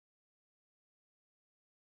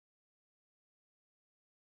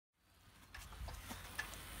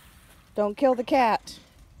Don't kill the cat.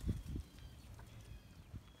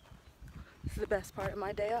 This is the best part of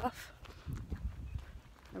my day off.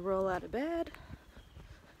 I roll out of bed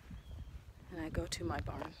and I go to my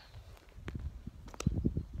barn.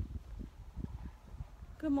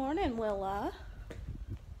 Good morning, Willa.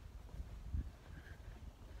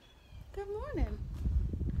 Good morning.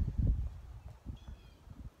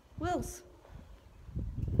 Wills.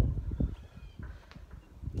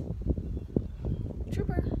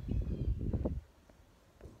 Trooper.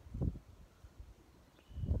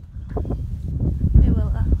 Hey,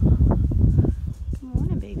 Willa. Good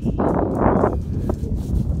morning, baby.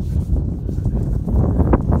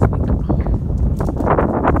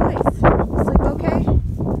 Nice. Sleep okay?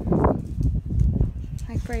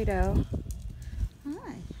 Hi, Fredo.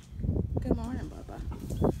 Hi. Good morning, Bubba.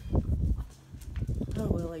 Oh,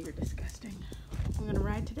 Willa, you're disgusting. We're gonna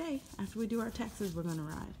ride today. After we do our taxes, we're gonna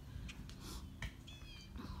ride.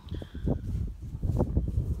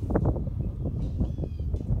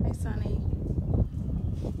 Hi, Sonny.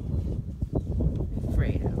 Hey,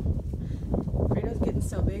 Fredo. Fredo's getting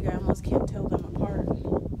so big, I almost can't tell them apart.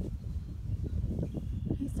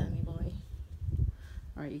 Hey, Sonny boy.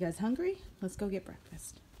 All right, you guys hungry? Let's go get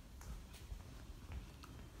breakfast.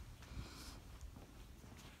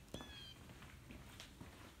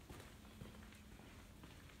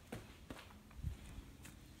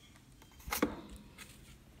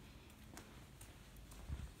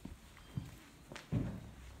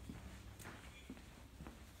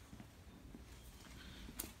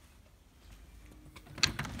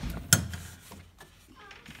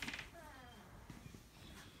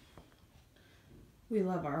 We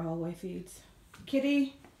love our hallway feeds.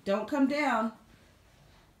 Kitty, don't come down.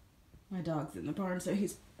 My dog's in the barn, so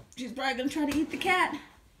she's probably gonna try to eat the cat.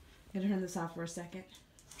 Gotta turn this off for a second.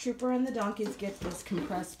 Trooper and the donkeys get this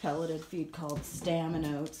compressed pelleted feed called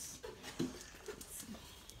Staminotes. It's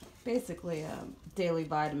basically a daily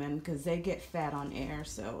vitamin because they get fat on air,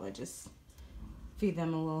 so I just feed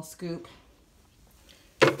them a little scoop.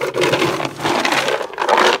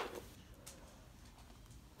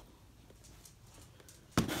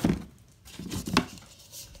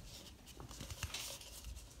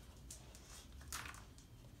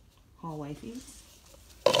 Hallway feeds.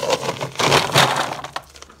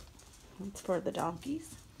 It's for the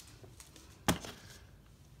donkeys.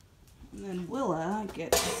 And then Willa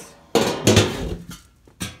gets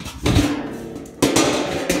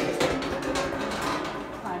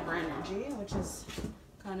Fiber Energy, which is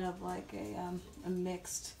kind of like a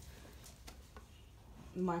mixed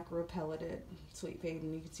micro pelleted sweet feed,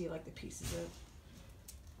 and you can see like the pieces of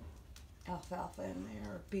alfalfa in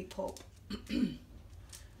there, or beet pulp.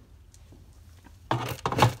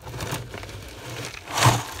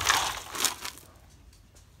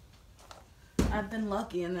 I've been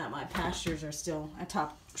lucky in that my pastures are still, I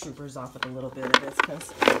top Troopers off with a little bit of this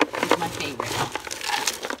because he's my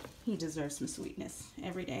favorite. He deserves some sweetness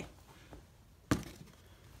every day.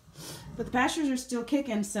 But the pastures are still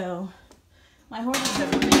kicking, so my horses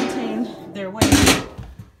have maintained their weight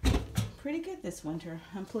pretty good this winter.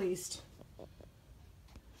 I'm pleased.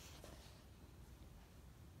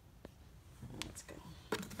 Let's go.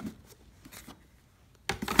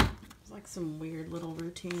 It's like some weird little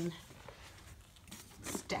routine.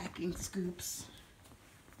 Stacking scoops.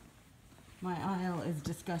 My aisle is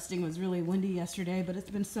disgusting. It was really windy yesterday, but it's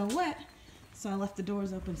been so wet, so I left the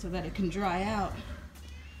doors open so that it can dry out.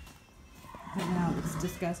 But now it's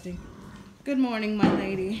disgusting. Good morning, my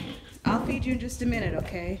lady. I'll feed you in just a minute,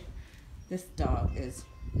 okay? This dog is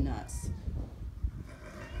nuts.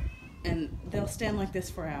 And they'll stand like this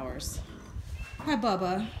for hours. Hi,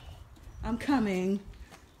 Bubba. I'm coming.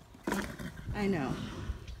 I know.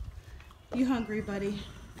 You hungry, buddy?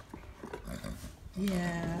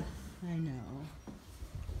 Yeah, I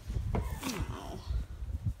know. Oh.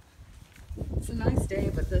 It's a nice day,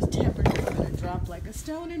 but the temperature's gonna drop like a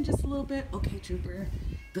stone in just a little bit. Okay, Trooper.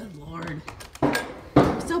 Good Lord.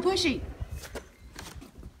 You're so pushy.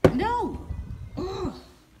 No. Oh.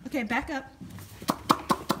 Okay, back up.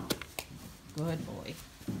 Good boy.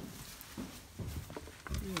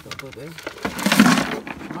 Here you go, boo-boo.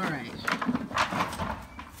 All right.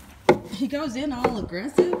 He goes in all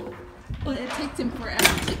aggressive, but it takes him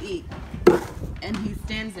forever to eat. And he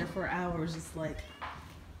stands there for hours just like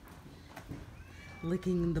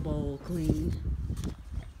licking the bowl clean.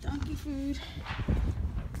 Donkey food.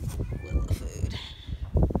 Willa food.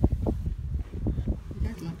 You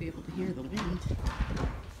guys might be able to hear the wind.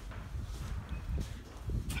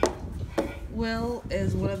 Will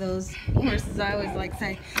is one of those horses I always like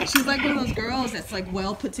say. She's like one of those girls that's like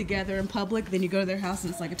well put together in public. Then you go to their house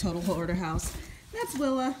and it's like a total hoarder house. That's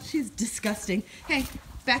Willa. She's disgusting. Hey,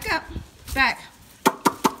 back up. Back.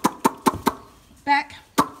 Back.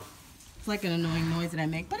 It's like an annoying noise that I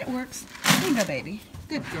make, but it works. There you go, baby.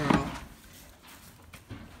 Good girl.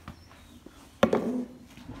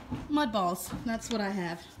 Mud balls. That's what I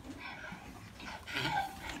have.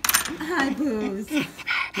 Hi, Booze.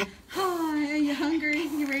 Hi, are you hungry?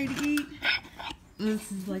 You ready to eat?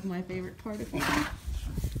 This is like my favorite part of eating.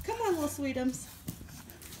 Come on, little sweetums.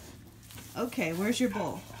 Okay, where's your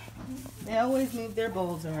bowl? They always move their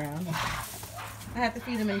bowls around. I have to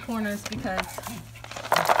feed them in corners because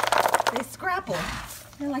they scrapple.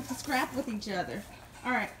 They like to scrap with each other.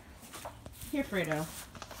 All right, here, Fredo.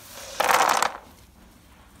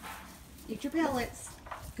 Eat your pellets.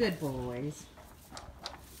 Good boys.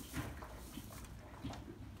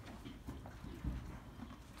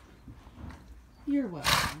 You're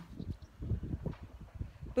welcome.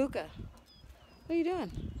 Buka, what are you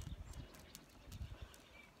doing?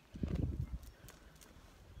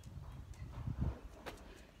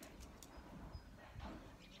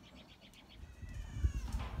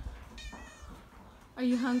 Are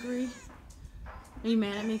you hungry? Are you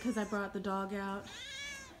mad at me because I brought the dog out?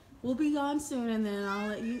 We'll be gone soon and then I'll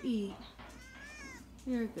let you eat.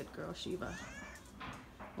 You're a good girl, Shiva.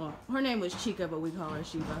 Well, her name was Chica, but we call her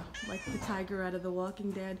Shiva. Like the tiger out of The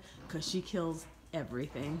Walking Dead, because she kills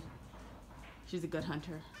everything. She's a good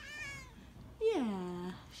hunter.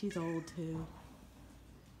 Yeah, she's old too.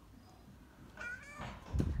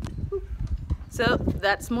 So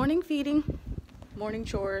that's morning feeding, morning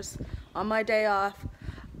chores on my day off.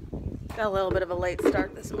 Got a little bit of a late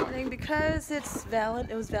start this morning because it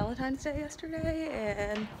was Valentine's Day yesterday,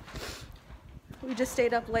 and we just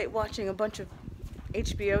stayed up late watching a bunch of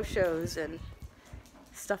HBO shows and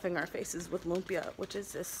stuffing our faces with lumpia, which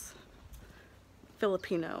is this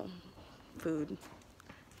Filipino food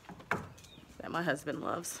that my husband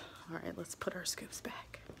loves. All right, let's put our scoops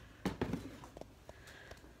back.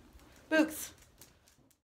 Books.